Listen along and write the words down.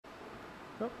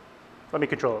No? Let me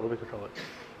control it.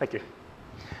 Thank you.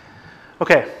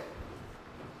 Okay.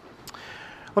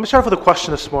 Let me start off with a question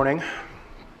this morning,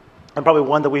 and probably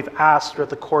one that we've asked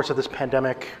throughout the course of this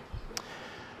pandemic.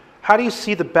 How do you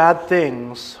see the bad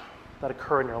things that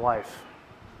occur in your life?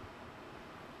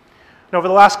 Now, over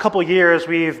the last couple of years,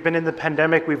 we've been in the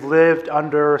pandemic. We've lived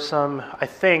under some, I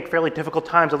think, fairly difficult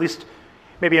times, at least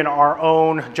maybe in our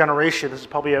own generation. This is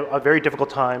probably a very difficult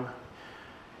time.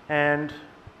 And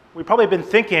we've probably been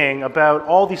thinking about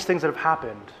all these things that have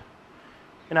happened.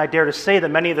 And I dare to say that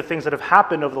many of the things that have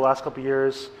happened over the last couple of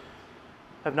years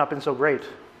have not been so great.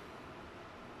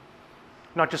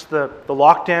 Not just the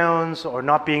lockdowns or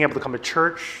not being able to come to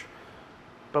church,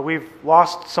 but we've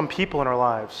lost some people in our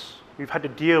lives. We've had to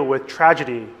deal with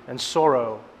tragedy and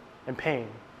sorrow and pain.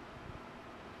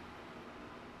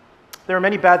 There are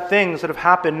many bad things that have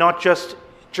happened, not just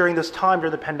during this time,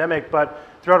 during the pandemic, but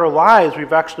throughout our lives,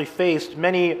 we've actually faced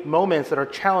many moments that are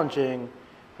challenging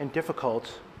and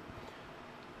difficult.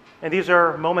 And these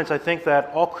are moments, I think,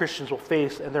 that all Christians will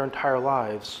face in their entire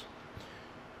lives.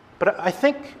 But I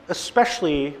think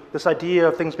especially this idea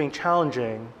of things being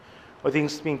challenging or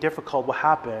things being difficult will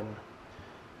happen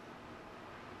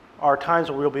are times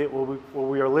where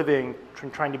we are living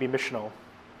trying to be missional.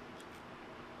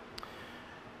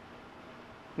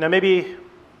 Now maybe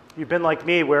you've been like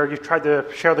me where you've tried to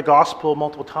share the gospel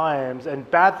multiple times and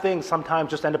bad things sometimes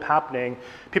just end up happening.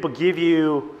 People give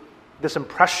you this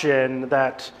impression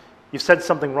that you've said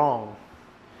something wrong.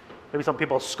 Maybe some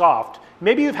people scoffed.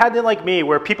 Maybe you've had it like me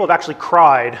where people have actually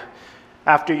cried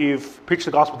after you've preached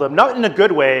the gospel to them. Not in a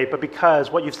good way, but because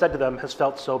what you've said to them has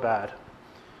felt so bad.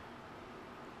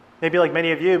 Maybe like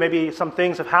many of you, maybe some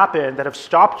things have happened that have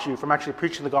stopped you from actually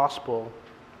preaching the gospel.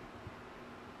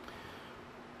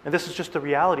 And this is just the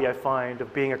reality I find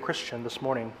of being a Christian this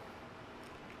morning.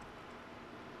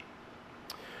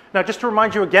 Now, just to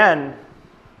remind you again,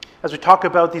 as we talk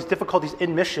about these difficulties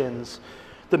in missions,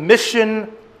 the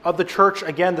mission of the church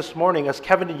again this morning, as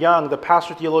Kevin DeYoung, the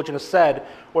pastor theologian, has said,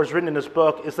 or has written in his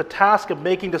book, is the task of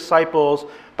making disciples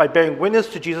by bearing witness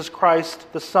to Jesus Christ,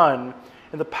 the Son,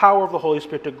 and the power of the Holy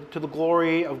Spirit to the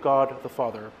glory of God the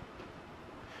Father.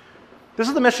 This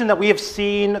is the mission that we have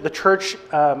seen the church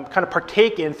kind of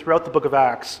partake in throughout the book of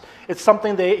Acts. It's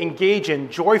something they engage in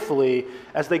joyfully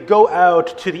as they go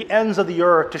out to the ends of the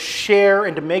earth to share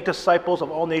and to make disciples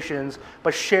of all nations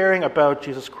by sharing about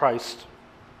Jesus Christ.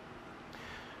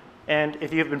 And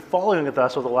if you've been following with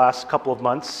us over the last couple of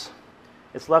months,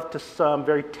 it's led to some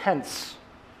very tense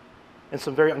and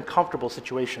some very uncomfortable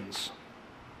situations.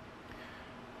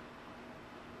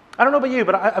 I don't know about you,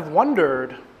 but I've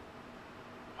wondered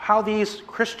how these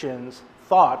Christians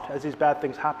thought as these bad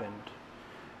things happened.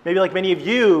 Maybe like many of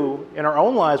you in our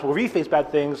own lives where we face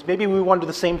bad things, maybe we wonder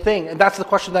the same thing. And that's the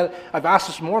question that I've asked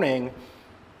this morning.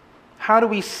 How do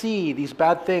we see these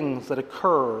bad things that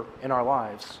occur in our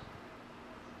lives?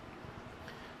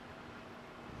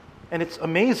 And it's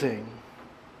amazing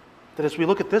that as we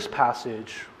look at this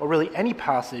passage, or really any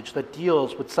passage that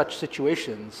deals with such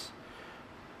situations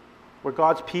where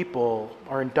God's people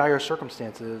are in dire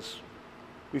circumstances,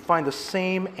 we find the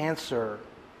same answer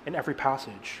in every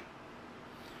passage.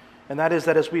 And that is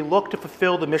that as we look to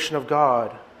fulfill the mission of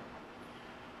God,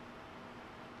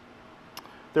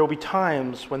 there will be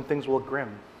times when things will look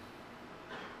grim.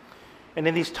 And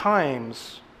in these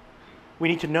times, we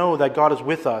need to know that God is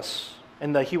with us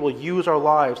and that He will use our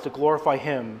lives to glorify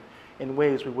Him in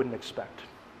ways we wouldn't expect.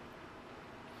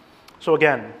 So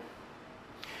again,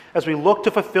 as we look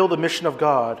to fulfill the mission of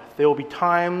God, there will be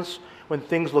times when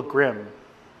things look grim.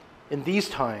 In these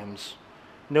times,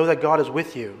 know that God is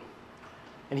with you,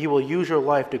 and He will use your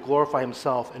life to glorify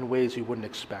Himself in ways you wouldn't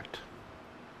expect.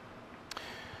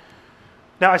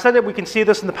 Now, I said that we can see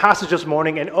this in the passage this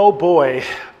morning, and oh boy,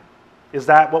 is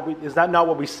that not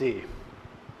what we see?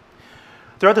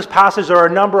 Throughout this passage, there are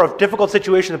a number of difficult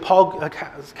situations that Paul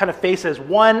kind of faces,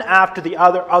 one after the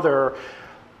other,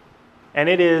 and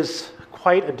it is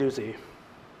quite a doozy.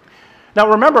 Now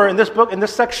remember, in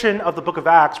this section of the book of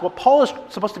Acts, what Paul is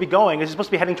supposed to be going is he's supposed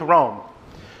to be heading to Rome.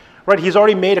 Right? He's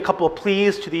already made a couple of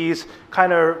pleas to these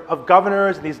kind of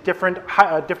governors and these different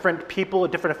people,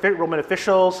 different Roman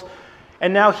officials,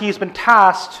 and now he's been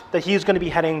tasked that he's going to be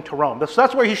heading to Rome. So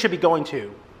that's where he should be going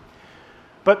to.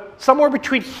 But somewhere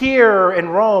between here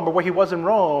and Rome, or where he was in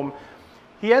Rome,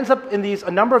 he ends up in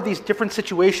a number of these different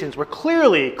situations where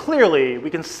clearly we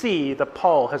can see that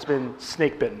Paul has been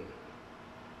snake bitten.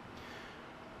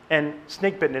 And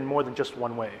snake bitten in more than just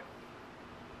one way.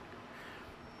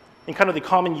 In kind of the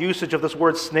common usage of this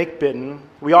word snake bitten,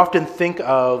 we often think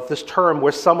of this term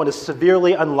where someone is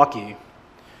severely unlucky,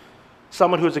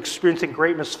 someone who is experiencing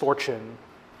great misfortune,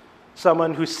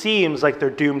 someone who seems like they're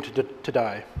doomed to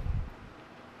die.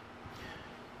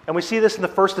 And we see this in the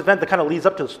first event that kind of leads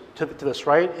up to this,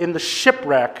 right? In the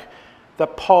shipwreck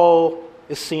that Paul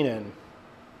is seen in.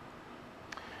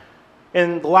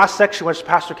 In the last section, which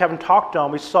Pastor Kevin talked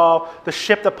on, we saw the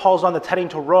ship that Paul's on that's heading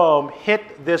to Rome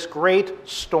hit this great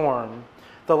storm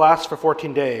that lasts for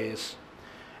 14 days.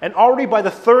 And already by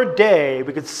the third day,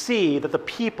 we could see that the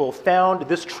people found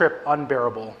this trip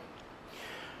unbearable.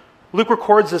 Luke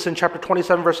records this in chapter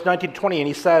 27, verse 19 to 20, and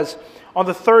he says, "On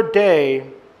the third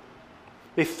day,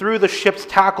 they threw the ship's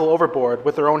tackle overboard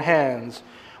with their own hands.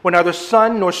 When neither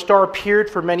sun nor star appeared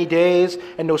for many days,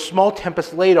 and no small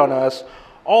tempest laid on us,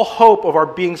 all hope of our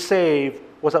being saved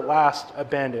was at last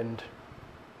abandoned."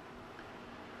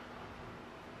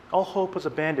 All hope was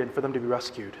abandoned for them to be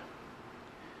rescued.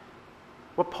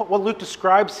 What Luke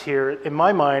describes here, in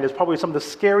my mind, is probably some of the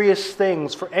scariest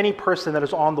things for any person that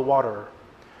is on the water.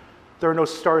 There are no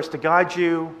stars to guide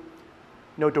you,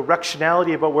 no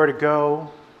directionality about where to go,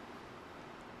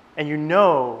 and you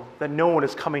know that no one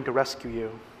is coming to rescue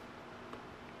you.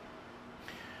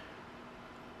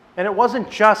 And it wasn't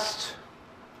just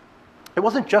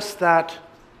that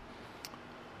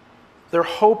their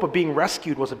hope of being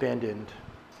rescued was abandoned.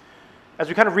 As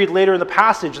we kind of read later in the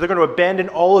passage, they're going to abandon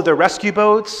all of their rescue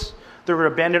boats, they're going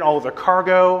to abandon all of their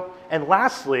cargo, and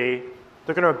lastly,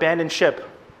 they're going to abandon ship.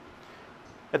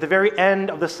 At the very end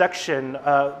of this section,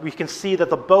 we can see that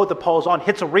the boat that Paul is on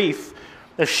hits a reef,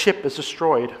 the ship is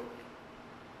destroyed.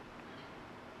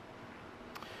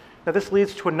 Now this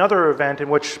leads to another event in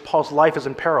which Paul's life is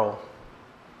in peril.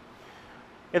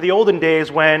 In the olden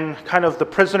days, when kind of the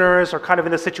prisoners are kind of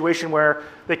in a situation where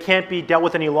they can't be dealt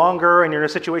with any longer, and you're in a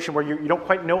situation where you don't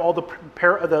quite know all the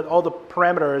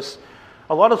parameters,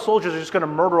 a lot of soldiers are just going to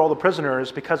murder all the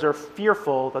prisoners because they're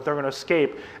fearful that they're going to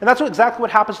escape. And that's exactly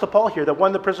what happens to Paul here, that one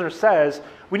of the prisoners says,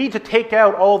 we need to take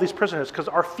out all of these prisoners because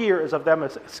our fear is of them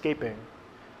escaping.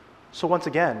 So once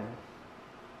again,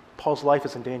 Paul's life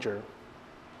is in danger.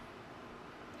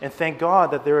 And thank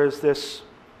God that there is this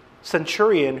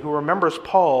centurion who remembers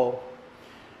Paul,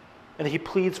 and he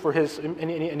pleads for his, and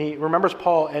he remembers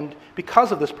Paul, and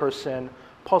because of this person,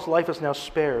 Paul's life is now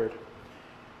spared,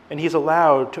 and he's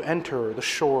allowed to enter the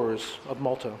shores of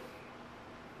Malta.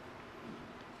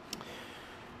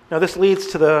 Now this leads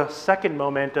to the second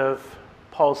moment of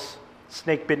Paul's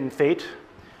snake-bitten fate,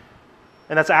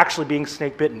 and that's actually being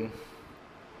snake-bitten.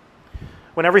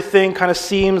 When everything kind of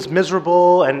seems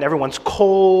miserable and everyone's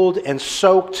cold and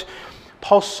soaked,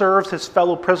 Paul serves his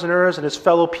fellow prisoners and his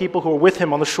fellow people who are with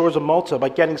him on the shores of Malta by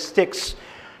getting sticks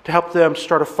to help them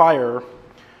start a fire.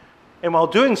 And while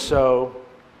doing so,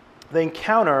 he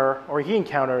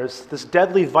encounters this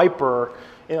deadly viper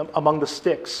among the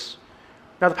sticks.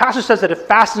 Now the passage says that it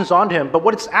fastens on him, but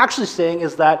what it's actually saying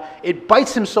is that it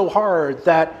bites him so hard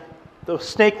that the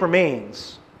snake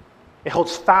remains. It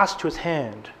holds fast to his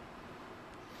hand.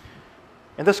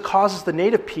 And this causes the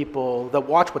native people that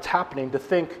watch what's happening to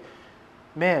think,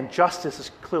 man, justice is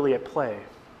clearly at play.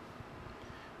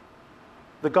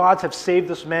 The gods have saved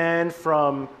this man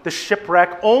from the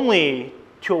shipwreck only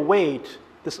to await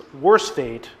this worse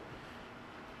fate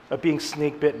of being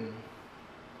snake-bitten.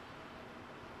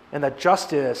 And that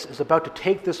justice is about to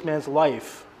take this man's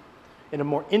life in a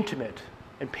more intimate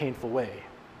and painful way.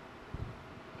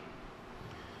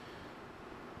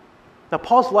 Now,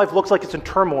 Paul's life looks like it's in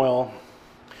turmoil.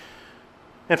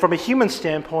 And from a human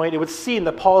standpoint, it would seem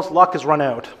that Paul's luck has run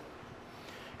out.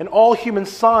 And all human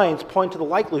signs point to the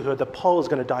likelihood that Paul is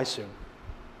going to die soon.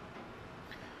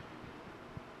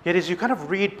 Yet as you kind of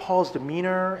read Paul's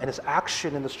demeanor and his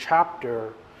action in this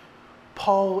chapter,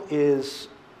 Paul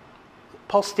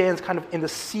stands kind of in the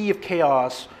sea of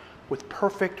chaos with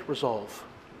perfect resolve.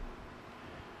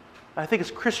 And I think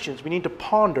as Christians, we need to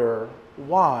ponder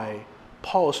why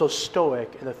Paul is so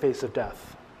stoic in the face of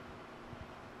death.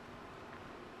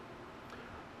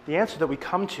 The answer that we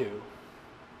come to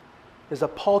is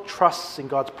that Paul trusts in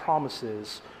God's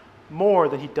promises more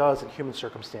than he does in human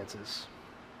circumstances.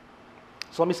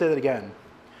 So let me say that again.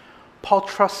 Paul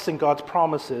trusts in God's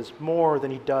promises more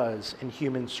than he does in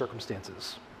human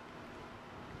circumstances.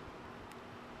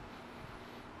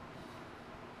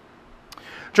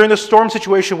 During the storm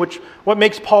situation, what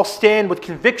makes Paul stand with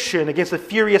conviction against the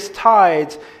furious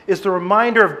tides is the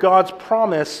reminder of God's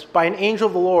promise by an angel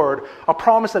of the Lord, a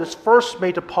promise that is first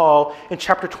made to Paul in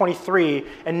chapter 23,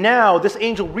 and now this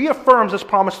angel reaffirms this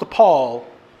promise to Paul,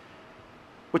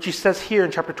 which he says here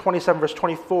in chapter 27, verse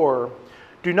 24,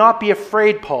 "Do not be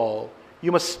afraid, Paul.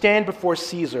 You must stand before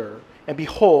Caesar, and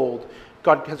behold,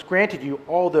 God has granted you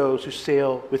all those who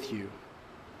sail with you."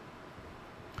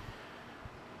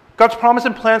 God's promise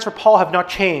and plans for Paul have not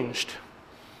changed.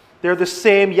 They're the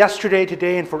same yesterday,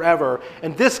 today, and forever.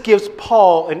 And this gives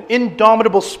Paul an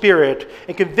indomitable spirit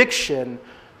and conviction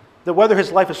that whether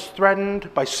his life is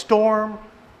threatened by storm,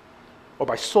 or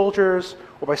by soldiers,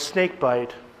 or by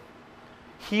snakebite,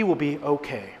 he will be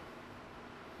okay.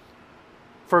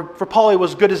 For Paul, it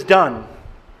was good as done,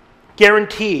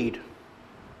 guaranteed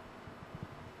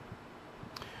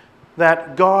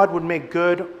that God would make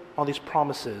good on these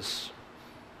promises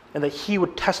and that he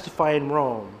would testify in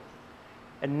Rome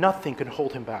and nothing can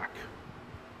hold him back.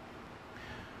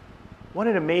 What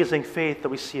an amazing faith that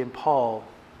we see in Paul.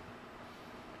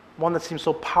 One that seems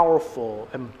so powerful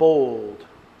and bold.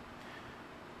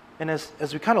 And as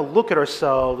we kind of look at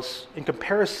ourselves in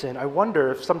comparison, I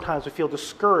wonder if sometimes we feel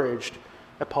discouraged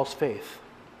at Paul's faith.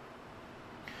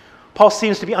 Paul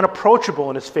seems to be unapproachable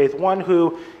in his faith, one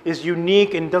who is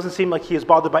unique and doesn't seem like he is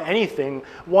bothered by anything,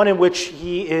 one in which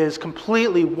he is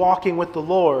completely walking with the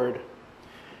Lord.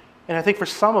 And I think for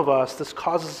some of us, this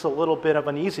causes us a little bit of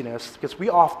uneasiness because we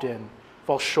often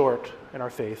fall short in our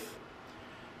faith.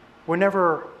 We're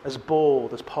never as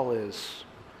bold as Paul is.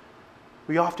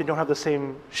 We often don't have the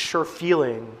same sure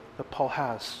feeling that Paul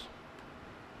has.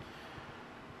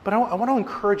 But I want to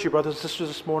encourage you, brothers and sisters,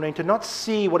 this morning to not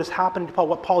see what has happened to Paul,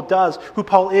 what Paul does, who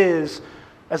Paul is,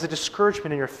 as a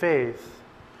discouragement in your faith,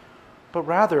 but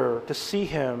rather to see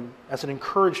him as an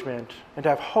encouragement and to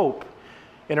have hope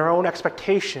in our own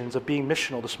expectations of being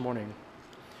missional this morning.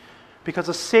 Because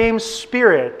the same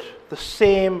Spirit, the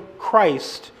same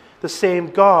Christ, the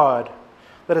same God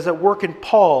that is at work in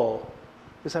Paul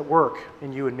is at work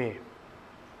in you and me.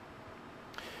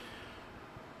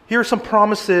 Here are some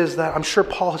promises that I'm sure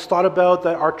Paul has thought about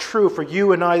that are true for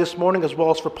you and I this morning as well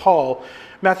as for Paul.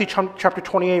 Matthew chapter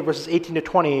 28, verses 18 to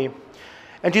 20.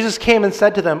 And Jesus came and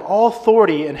said to them, "All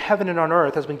authority in heaven and on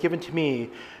earth has been given to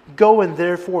me. Go and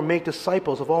therefore make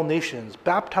disciples of all nations,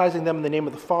 baptizing them in the name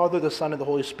of the Father, the Son, and the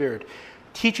Holy Spirit,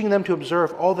 teaching them to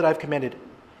observe all that I've commanded.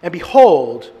 And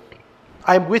behold,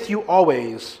 I am with you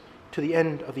always to the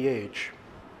end of the age."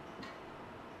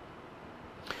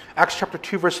 Acts chapter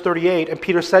 2, verse 38, and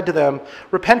Peter said to them,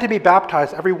 "Repent and be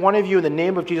baptized, every one of you, in the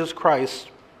name of Jesus Christ,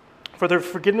 for the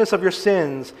forgiveness of your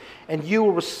sins, and you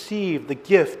will receive the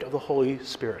gift of the Holy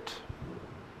Spirit."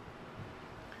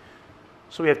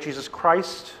 So we have Jesus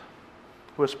Christ,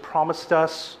 who has promised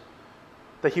us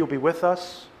that he will be with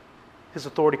us. His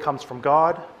authority comes from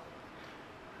God.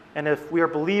 And if we are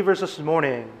believers this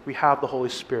morning, we have the Holy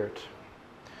Spirit.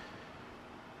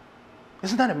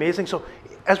 Isn't that amazing? So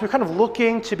as we're kind of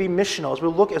looking to be missional,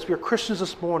 as we are Christians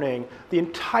this morning, the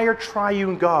entire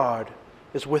triune God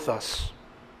is with us.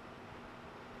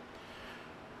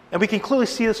 And we can clearly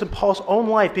see this in Paul's own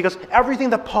life because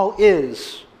everything that Paul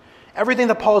is, everything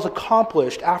that Paul has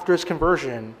accomplished after his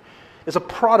conversion is a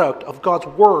product of God's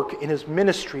work in his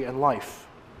ministry and life.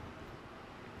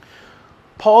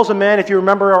 Paul's a man, if you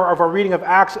remember our reading of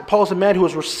Acts, Paul's a man who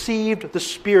has received the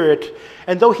Spirit,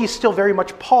 and though he's still very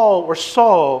much Paul or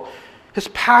Saul, his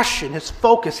passion, his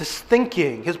focus, his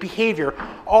thinking, his behavior,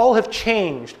 all have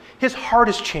changed. His heart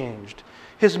has changed.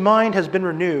 His mind has been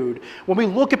renewed. When we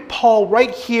look at Paul right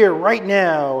here, right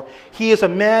now, he is a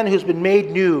man who's been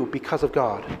made new because of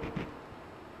God.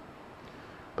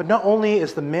 But not only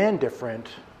is the man different,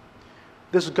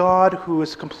 this God who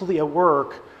is completely at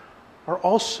work are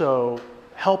also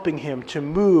helping him to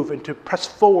move and to press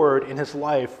forward in his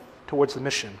life towards the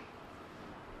mission.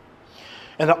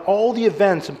 And that all the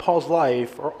events in Paul's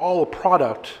life are all a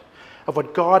product of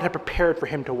what God had prepared for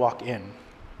him to walk in.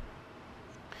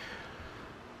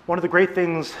 One of the great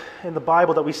things in the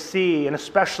Bible that we see, and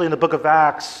especially in the book of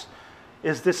Acts,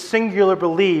 is this singular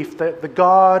belief that the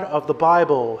God of the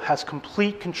Bible has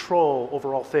complete control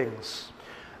over all things.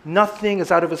 Nothing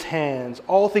is out of his hands.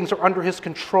 All things are under his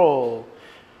control.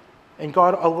 And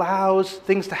God allows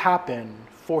things to happen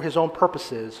for his own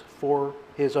purposes, for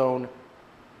his own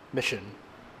mission.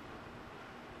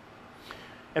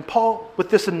 And Paul, with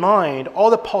this in mind,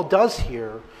 all that Paul does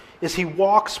here is he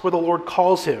walks where the Lord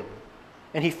calls him,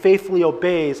 and he faithfully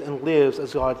obeys and lives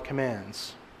as God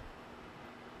commands.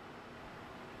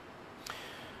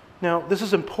 Now, this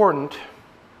is important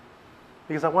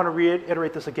because I want to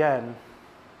reiterate this again.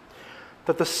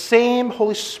 That the same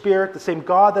Holy Spirit, the same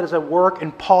God that is at work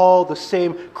in Paul, the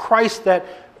same Christ that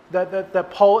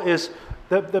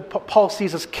Paul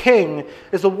sees as king,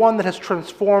 is the one that has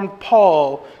transformed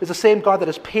Paul, is the same God that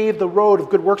has paved the road of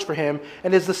good works for him,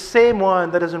 and is the same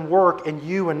one that is in work in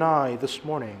you and I this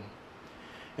morning,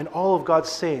 and all of God's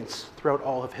saints throughout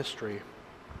all of history.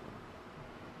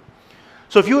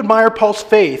 So if you admire Paul's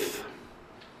faith,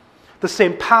 the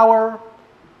same power,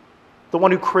 the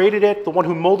one who created it, the one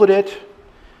who molded it,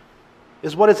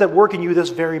 is what is at work in you this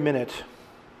very minute.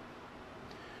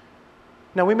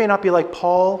 Now, we may not be like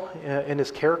Paul in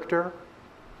his character.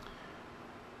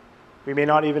 We may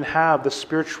not even have the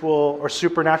spiritual or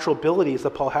supernatural abilities that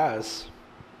Paul has.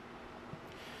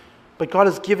 But God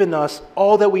has given us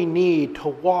all that we need to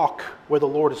walk where the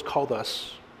Lord has called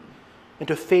us and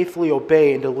to faithfully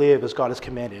obey and to live as God has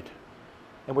commanded.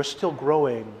 And we're still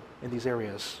growing in these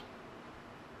areas.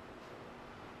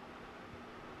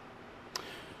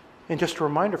 And just a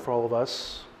reminder for all of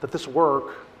us that this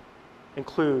work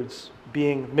includes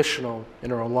being missional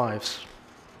in our own lives.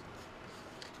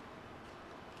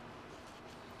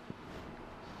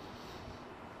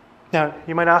 Now,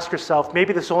 you might ask yourself,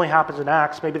 maybe this only happens in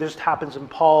Acts, maybe this happens in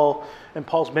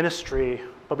Paul's ministry,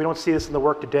 but we don't see this in the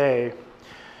work today.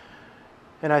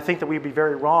 And I think that we'd be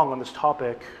very wrong on this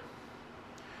topic.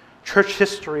 Church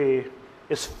history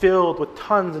is filled with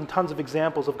tons and tons of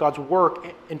examples of God's work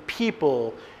in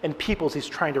people and peoples he's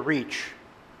trying to reach.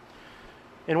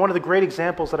 And one of the great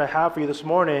examples that I have for you this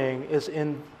morning is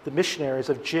in the missionaries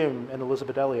of Jim and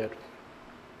Elizabeth Elliot.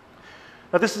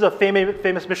 Now, this is a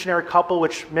famous missionary couple,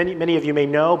 which many of you may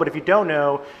know, but if you don't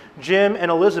know, Jim and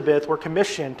Elizabeth were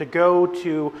commissioned to go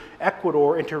to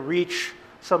Ecuador and to reach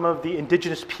some of the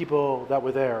indigenous people that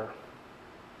were there.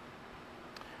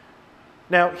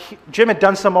 Now, Jim had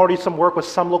done already some work with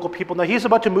some local people. Now, he's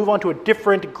about to move on to a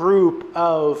different group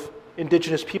of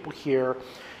indigenous people here.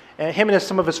 And him and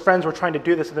some of his friends were trying to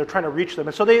do this, and they're trying to reach them.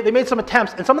 And so they made some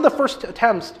attempts, and some of the first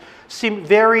attempts seemed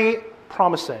very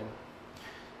promising.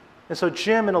 And so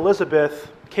Jim and Elizabeth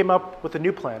came up with a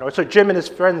new plan. Or so Jim and his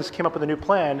friends came up with a new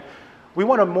plan. We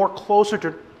want a more closer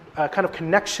to kind of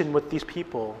connection with these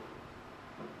people.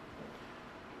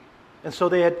 And so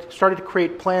they had started to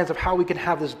create plans of how we can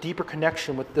have this deeper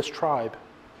connection with this tribe.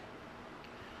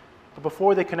 But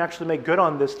before they can actually make good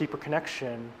on this deeper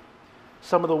connection,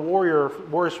 some of the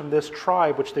warriors from this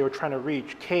tribe, which they were trying to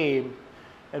reach, came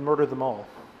and murdered them all.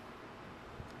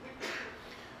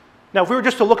 Now, if we were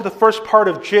just to look at the first part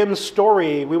of Jim's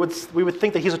story, we would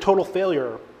think that he's a total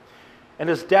failure and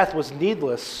his death was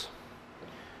needless.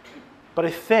 But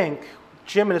I think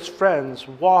Jim and his friends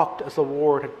walked as the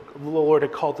Lord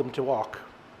had called them to walk.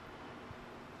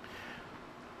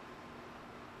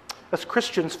 As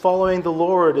Christians, following the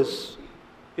Lord is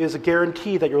a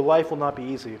guarantee that your life will not be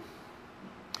easy.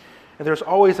 And there's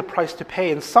always a price to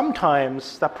pay, and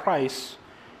sometimes that price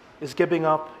is giving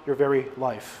up your very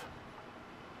life.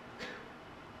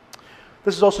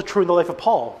 This is also true in the life of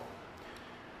Paul.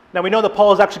 Now, we know that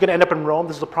Paul is actually going to end up in Rome.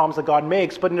 This is a promise that God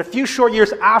makes. But in a few short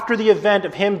years after the event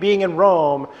of him being in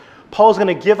Rome, Paul is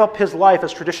going to give up his life,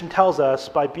 as tradition tells us,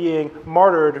 by being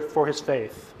martyred for his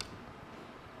faith.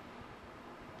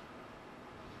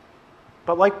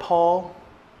 But like Paul,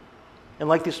 and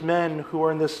like these men who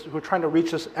are trying to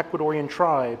reach this Ecuadorian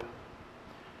tribe,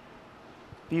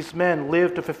 these men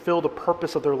live to fulfill the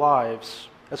purpose of their lives,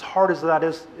 as hard as that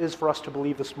is for us to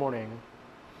believe this morning.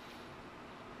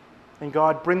 And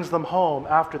God brings them home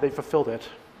after they fulfilled it.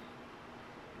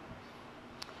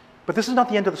 But this is not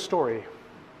the end of the story.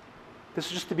 This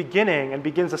is just the beginning and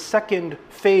begins the second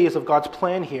phase of God's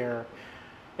plan here.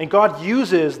 And God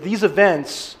uses these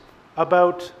events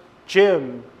about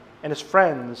Jim and his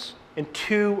friends in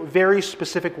two very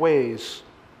specific ways.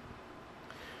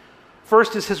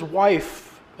 First is his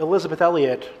wife, Elizabeth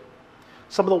Elliot.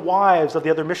 Some of the wives of the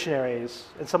other missionaries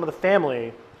and some of the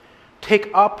family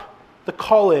take up the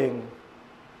calling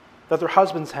that their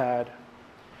husbands had,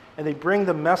 and they bring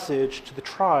the message to the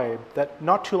tribe that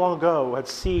not too long ago had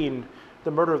seen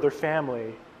the murder of their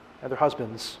family and their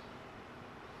husbands.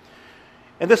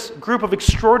 And this group of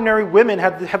extraordinary women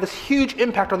have this huge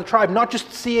impact on the tribe, not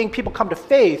just seeing people come to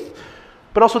faith,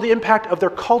 but also the impact of their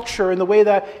culture and the way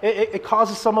that it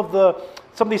causes some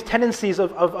of these tendencies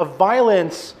of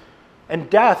violence and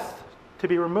death to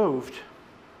be removed.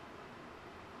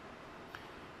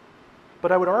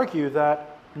 But I would argue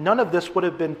that none of this would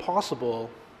have been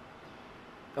possible,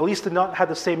 at least did not have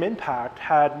the same impact,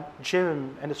 had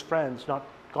Jim and his friends not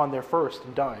gone there first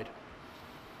and died.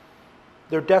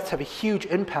 Their deaths have a huge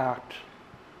impact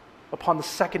upon the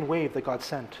second wave that God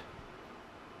sent.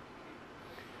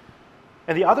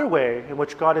 And the other way in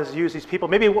which God has used these people,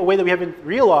 maybe a way that we haven't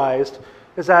realized,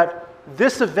 is that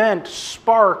this event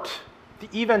sparked the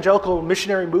evangelical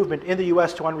missionary movement in the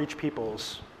U.S. to unreached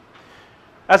peoples.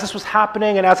 As this was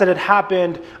happening and as it had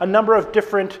happened, a number of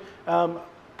different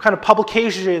kind of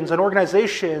publications and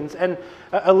organizations, and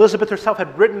Elizabeth herself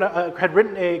had written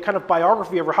a kind of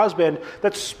biography of her husband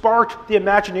that sparked the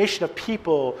imagination of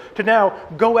people to now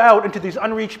go out into these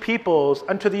unreached peoples,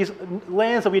 into these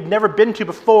lands that we had never been to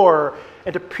before,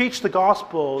 and to preach the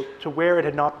gospel to where it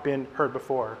had not been heard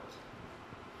before.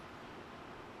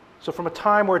 So from a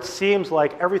time where it seems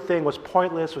like everything was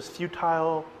pointless, was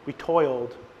futile, we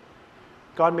toiled,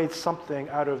 God made something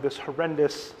out of this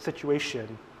horrendous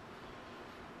situation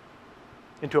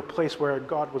into a place where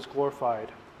God was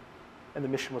glorified and the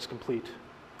mission was complete,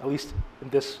 at least in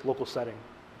this local setting.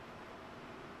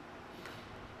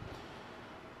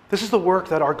 This is the work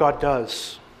that our God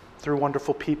does through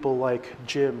wonderful people like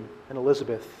Jim and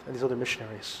Elizabeth and these other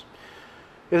missionaries.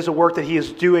 It is a work that he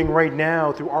is doing right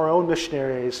now through our own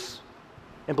missionaries,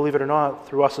 and believe it or not,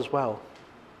 through us as well.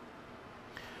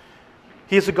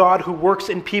 He is a God who works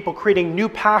in people, creating new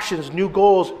passions, new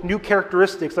goals, new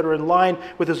characteristics that are in line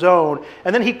with his own.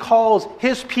 And then he calls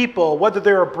his people, whether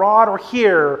they're abroad or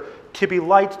here, to be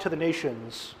light to the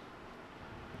nations.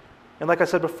 And like I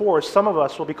said before, some of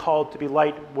us will be called to be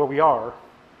light where we are.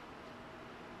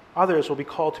 Others will be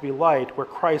called to be light where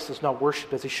Christ is not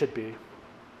worshipped as he should be.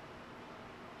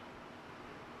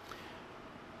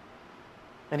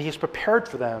 And he has prepared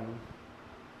for them,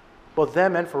 both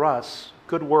them and for us,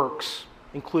 good works,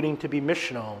 including to be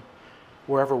missional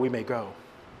wherever we may go.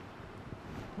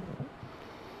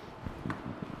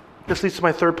 This leads to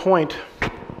my third point,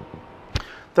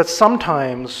 that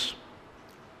sometimes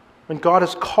when God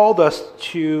has called us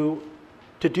to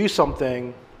do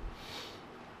something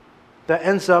that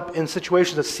ends up in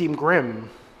situations that seem grim,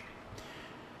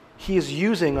 he is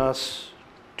using us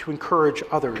to encourage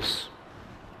others.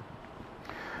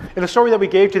 In the story that we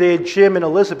gave today, Jim and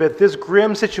Elizabeth, this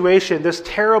grim situation, this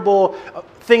terrible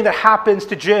thing that happens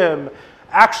to Jim,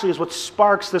 actually is what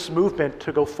sparks this movement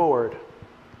to go forward.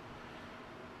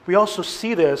 We also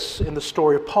see this in the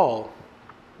story of Paul.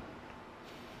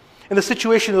 In the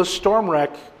situation of the storm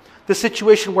wreck, the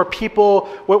situation where people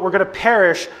were going to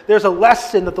perish, there's a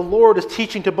lesson that the Lord is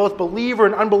teaching to both believer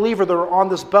and unbeliever that are on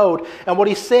this boat. And what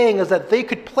he's saying is that they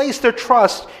could place their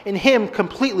trust in him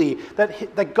completely,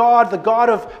 that God, the God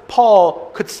of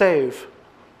Paul, could save.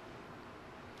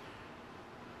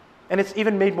 And it's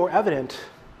even made more evident.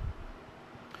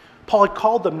 Paul had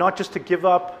called them not just to give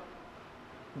up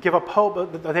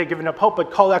hope, they had given up hope,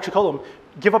 but actually called them,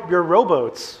 give up your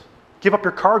rowboats, give up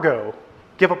your cargo,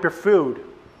 give up your food.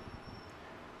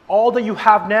 All that you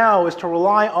have now is to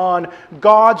rely on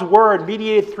God's word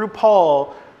mediated through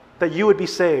Paul that you would be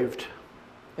saved.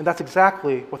 And that's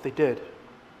exactly what they did.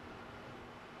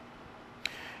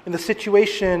 In the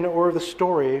situation or the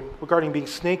story regarding being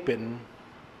snake bitten,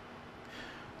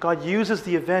 God uses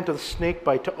the event of the snake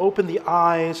bite to open the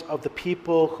eyes of the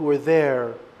people who were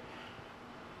there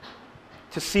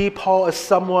to see Paul as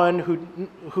someone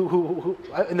who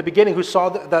in the beginning, who saw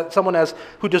that someone as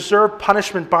who deserved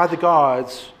punishment by the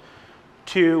gods,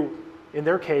 to, in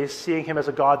their case, seeing him as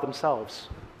a god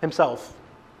himself.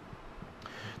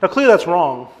 Now, clearly that's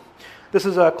wrong. This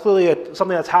is clearly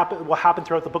something will happen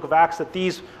throughout the book of Acts, that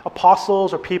these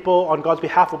apostles or people on God's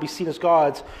behalf will be seen as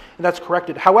gods, and that's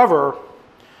corrected. However,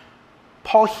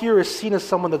 Paul here is seen as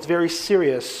someone that's very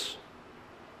serious,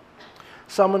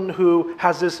 someone who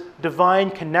has this divine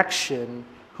connection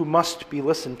who must be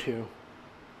listened to.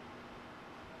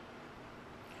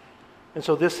 And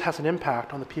so this has an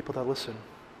impact on the people that listen.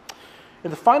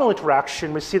 In the final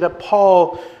interaction, we see that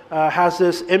Paul has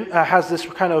this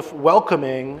kind of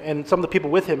welcoming, and some of the people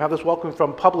with him have this welcoming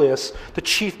from Publius, the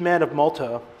chief man of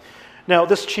Malta. Now,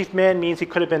 this chief man means he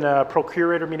could have been a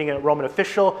procurator, meaning a Roman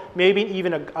official, maybe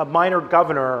even a minor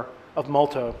governor of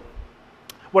Malta.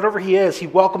 Whatever he is, he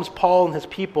welcomes Paul and his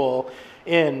people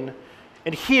in.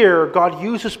 And here, God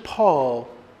uses Paul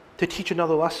to teach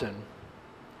another lesson.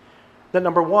 That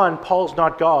number one, Paul's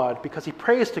not God because he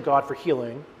prays to God for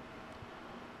healing.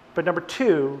 But number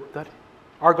two, that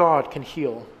our God can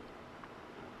heal.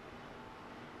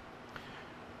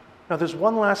 Now there's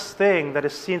one last thing that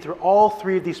is seen through all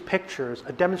three of these pictures,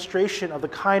 a demonstration of the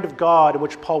kind of God in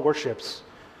which Paul worships.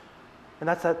 And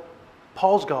that's that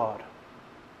Paul's God,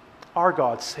 our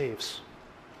God, saves.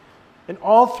 In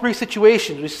all three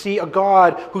situations, we see a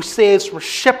God who saves from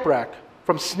shipwreck,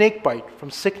 from snakebite, from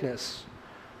sickness.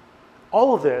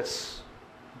 All of this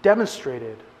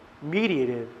demonstrated,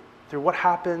 mediated through what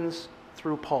happens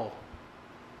through Paul.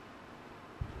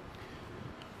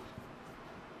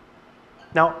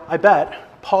 Now, I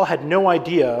bet Paul had no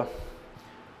idea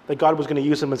that God was going to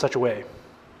use him in such a way.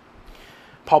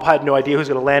 Paul had no idea who was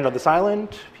going to land on this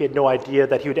island. He had no idea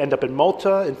that he would end up in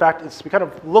Malta. In fact, as we kind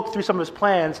of look through some of his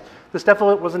plans, this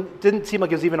definitely didn't seem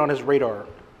like it was even on his radar.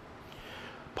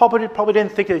 Paul probably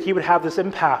didn't think that he would have this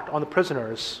impact on the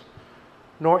prisoners,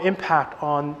 nor impact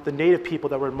on the native people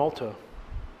that were in Malta.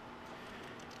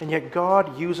 And yet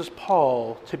God uses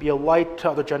Paul to be a light to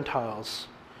other Gentiles,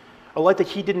 a light that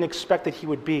he didn't expect that he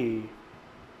would be.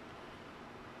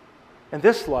 And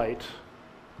this light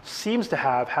seems to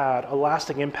have had a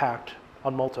lasting impact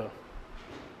on Malta.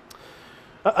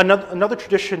 Another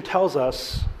tradition tells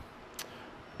us,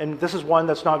 and this is one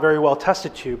that's not very well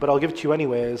attested to, but I'll give it to you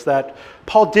anyway, is that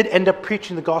Paul did end up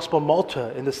preaching the gospel of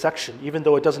Malta in this section, even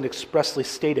though it doesn't expressly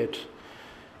state it.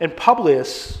 And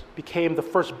Publius became the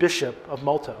first bishop of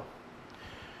Malta.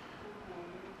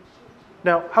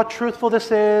 Now, how truthful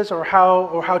this is, or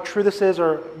how true this is,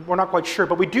 or we're not quite sure,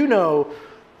 but we do know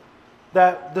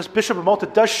that this bishop of Malta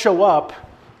does show up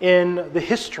in the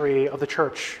history of the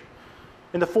church.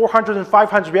 In the 400s and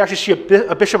 500s, we actually see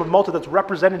a bishop of Malta that's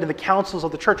represented in the councils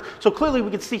of the church. So clearly we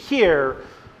can see here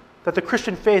that the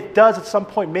Christian faith does at some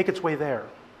point make its way there.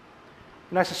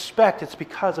 And I suspect it's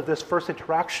because of this first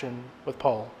interaction with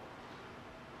Paul.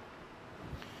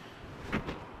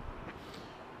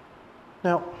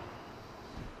 Now,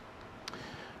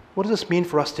 what does this mean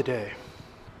for us today?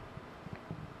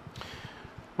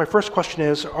 My first question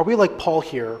is, are we like Paul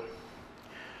here,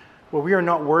 where we are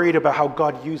not worried about how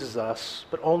God uses us,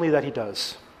 but only that he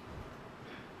does?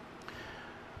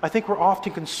 I think we're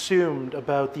often consumed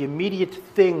about the immediate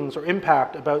things or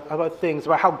impact about things,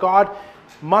 about how God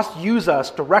must use us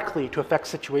directly to affect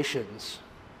situations.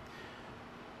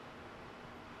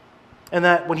 And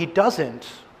that when he doesn't,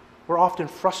 we're often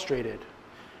frustrated.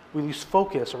 We lose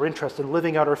focus or interest in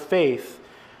living out our faith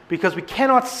because we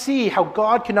cannot see how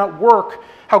God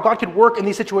could work in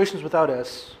these situations without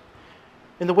us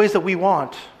in the ways that we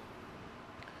want.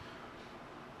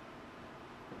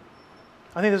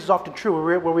 I think this is often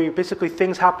true, where we basically,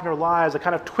 things happen in our lives that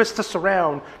kind of twist us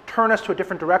around, turn us to a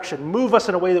different direction, move us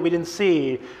in a way that we didn't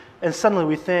see, and suddenly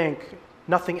we think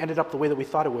nothing ended up the way that we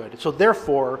thought it would. So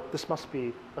therefore, this must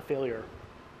be a failure.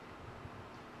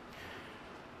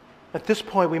 At this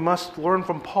point, we must learn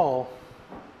from Paul.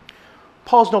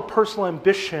 Paul has no personal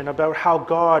ambition about how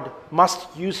God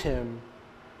must use him.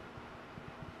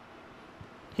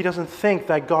 He doesn't think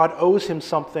that God owes him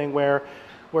something where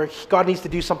God needs to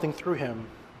do something through him.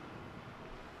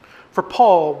 For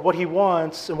Paul, what he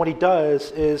wants and what he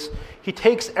does is he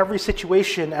takes every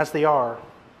situation as they are,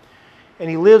 and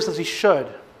he lives as he should.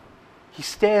 He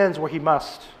stands where he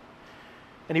must,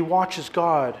 and he watches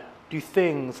God do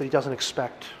things that he doesn't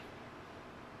expect.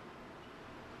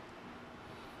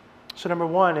 So number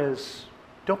one is,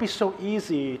 don't be so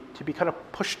easy to be kind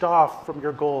of pushed off from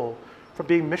your goal, from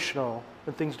being missional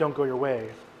when things don't go your way.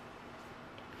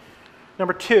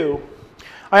 Number two,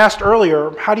 I asked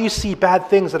earlier, how do you see bad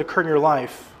things that occur in your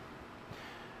life?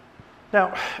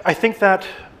 Now, I think that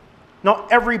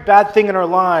not every bad thing in our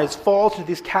lives falls into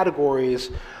these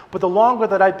categories, but the longer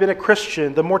that I've been a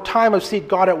Christian, the more time I've seen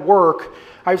God at work,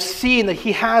 I've seen that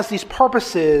he has these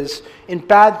purposes in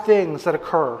bad things that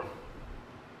occur.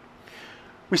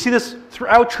 We see this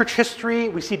throughout church history.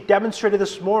 We see demonstrated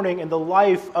this morning in the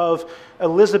life of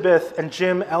Elizabeth and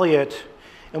Jim Elliot,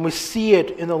 and we see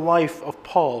it in the life of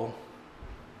Paul.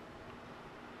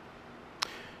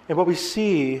 And what we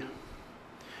see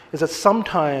is that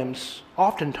sometimes,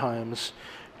 oftentimes,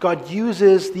 God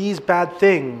uses these bad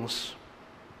things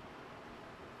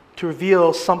to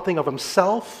reveal something of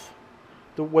himself,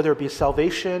 whether it be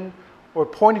salvation or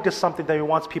pointing to something that he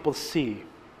wants people to see.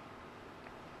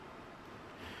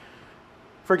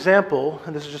 For example,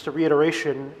 and this is just a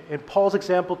reiteration, in Paul's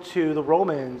example to the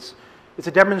Romans, it's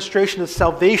a demonstration of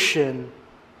salvation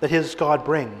that his God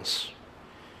brings.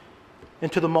 And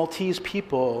to the Maltese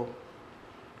people,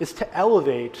 is to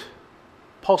elevate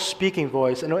Paul's speaking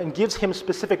voice and gives him a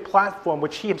specific platform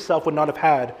which he himself would not have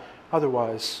had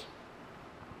otherwise.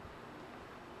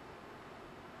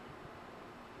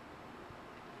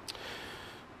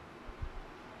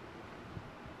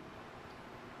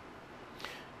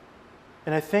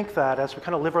 And I think that as we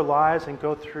kind of live our lives and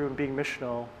go through and being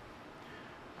missional,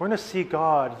 we're going to see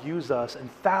God use us in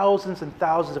thousands and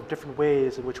thousands of different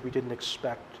ways in which we didn't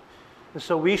expect. And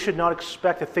so we should not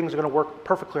expect that things are going to work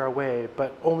perfectly our way,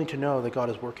 but only to know that God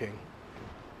is working.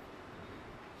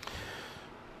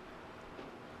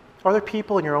 Are there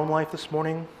people in your own life this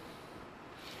morning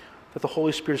that the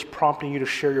Holy Spirit is prompting you to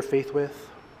share your faith with?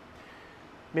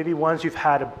 Maybe ones you've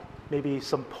had maybe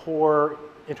some poor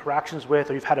interactions with,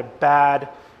 or you've had a bad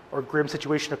or grim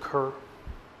situation occur.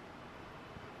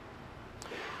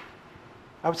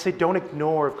 I would say don't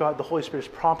ignore if God, the Holy Spirit,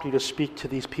 is prompting you to speak to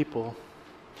these people.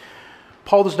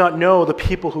 Paul does not know the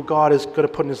people who God is going to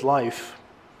put in his life.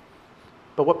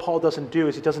 But what Paul doesn't do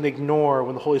is he doesn't ignore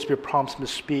when the Holy Spirit prompts him to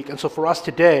speak. And so for us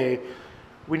today,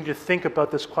 we need to think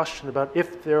about this question about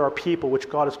if there are people which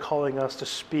God is calling us to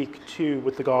speak to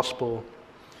with the gospel.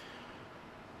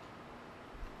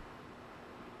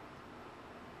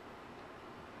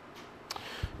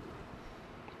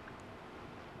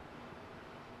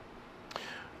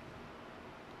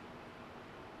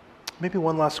 Maybe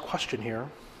one last question here.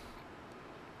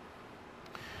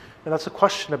 And that's a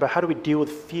question about how do we deal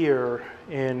with fear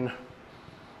in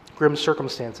grim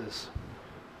circumstances.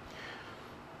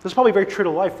 This is probably very true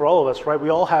to life for all of us, right? We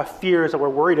all have fears that we're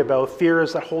worried about,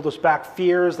 fears that hold us back,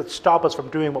 fears that stop us from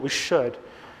doing what we should.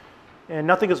 And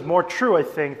nothing is more true, I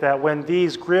think, that when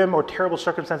these grim or terrible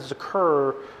circumstances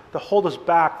occur that hold us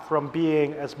back from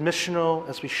being as missional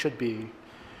as we should be.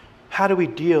 How do we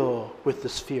deal with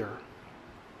this fear?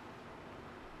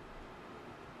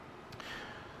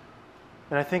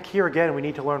 And I think here again we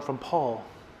need to learn from Paul.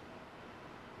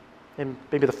 And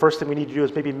maybe the first thing we need to do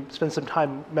is maybe spend some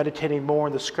time meditating more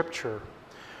in the Scripture.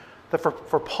 That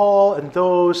for Paul and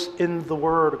those in the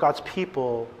Word, God's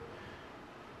people,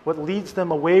 what leads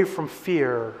them away from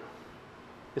fear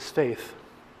is faith.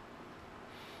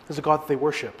 Is the God that they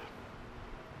worship.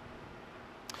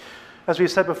 As we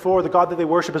said before, the God that they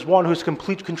worship is one who has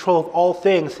complete control of all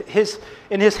things.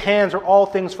 In his hands are all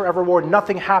things forevermore.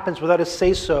 Nothing happens without his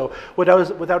say-so,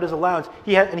 without his allowance.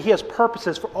 He has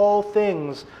purposes for all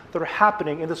things that are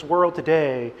happening in this world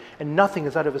today, and nothing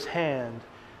is out of his hand.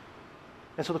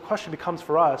 And so the question becomes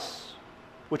for us,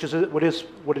 which is what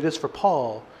it is for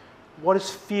Paul, what is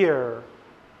fear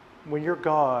when your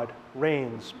God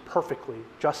reigns perfectly,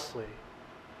 justly?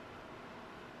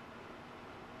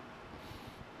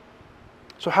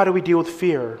 So how do we deal with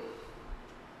fear?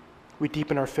 We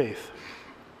deepen our faith.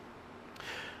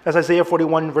 As Isaiah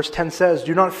 41 verse 10 says,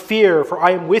 "Do not fear, for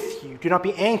I am with you. Do not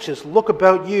be anxious. Look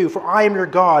about you, for I am your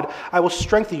God. I will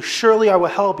strengthen you. Surely I will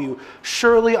help you.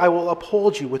 Surely I will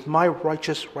uphold you with my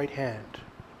righteous right hand."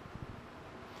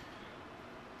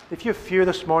 If you have fear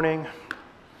this morning,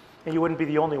 and you wouldn't be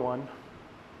the only one,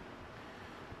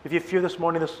 if you have fear this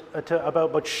morning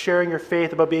about sharing your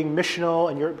faith, about being missional,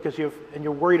 and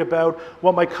you're worried about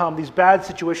what might come, these bad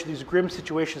situations, these grim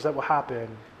situations that will happen,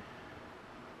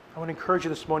 I want to encourage you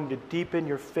this morning to deepen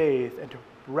your faith and to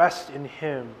rest in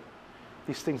Him,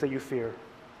 these things that you fear.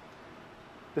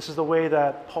 This is the way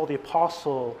that Paul the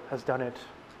Apostle has done it.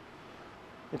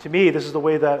 And to me, this is the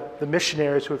way that the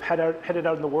missionaries who have headed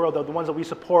out in the world, the ones that we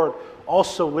support,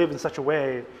 also live in such a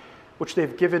way, which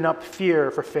they've given up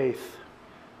fear for faith.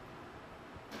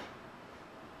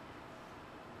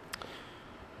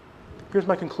 Here's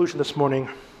my conclusion this morning.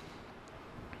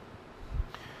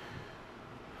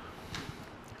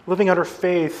 Living under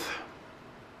faith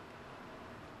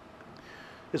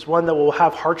is one that will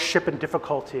have hardship and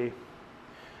difficulty.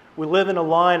 We live in a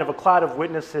line of a cloud of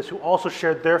witnesses who also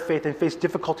shared their faith and faced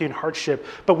difficulty and hardship,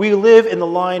 but we live in the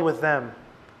line with them.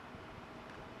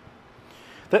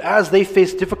 That as they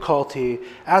face difficulty,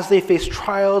 as they face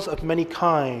trials of many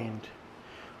kind,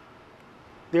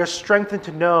 they are strengthened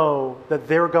to know that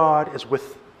their God is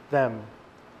with them,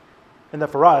 and that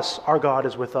for us, our God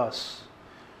is with us.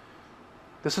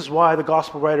 This is why the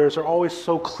gospel writers are always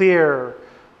so clear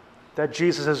that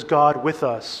Jesus is God with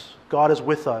us. God is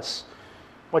with us.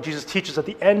 What Jesus teaches at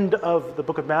the end of the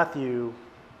book of Matthew,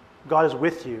 God is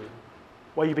with you,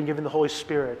 why you've been given the Holy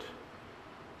Spirit,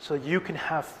 so you can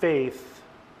have faith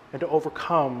and to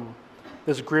overcome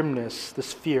this grimness,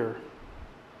 this fear.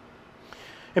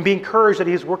 And be encouraged that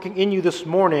He is working in you this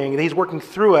morning, that He's working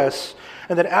through us,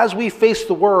 and that as we face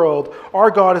the world, our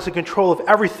God is in control of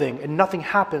everything, and nothing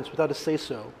happens without a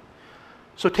say-so.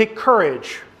 So take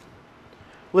courage,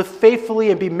 live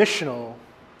faithfully and be missional,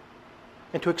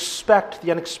 and to expect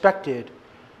the unexpected,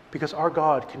 because our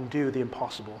God can do the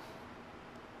impossible.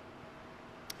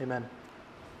 Amen.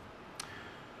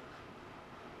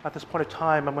 At this point of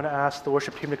time, I'm going to ask the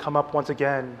worship team to come up once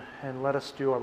again and let us do our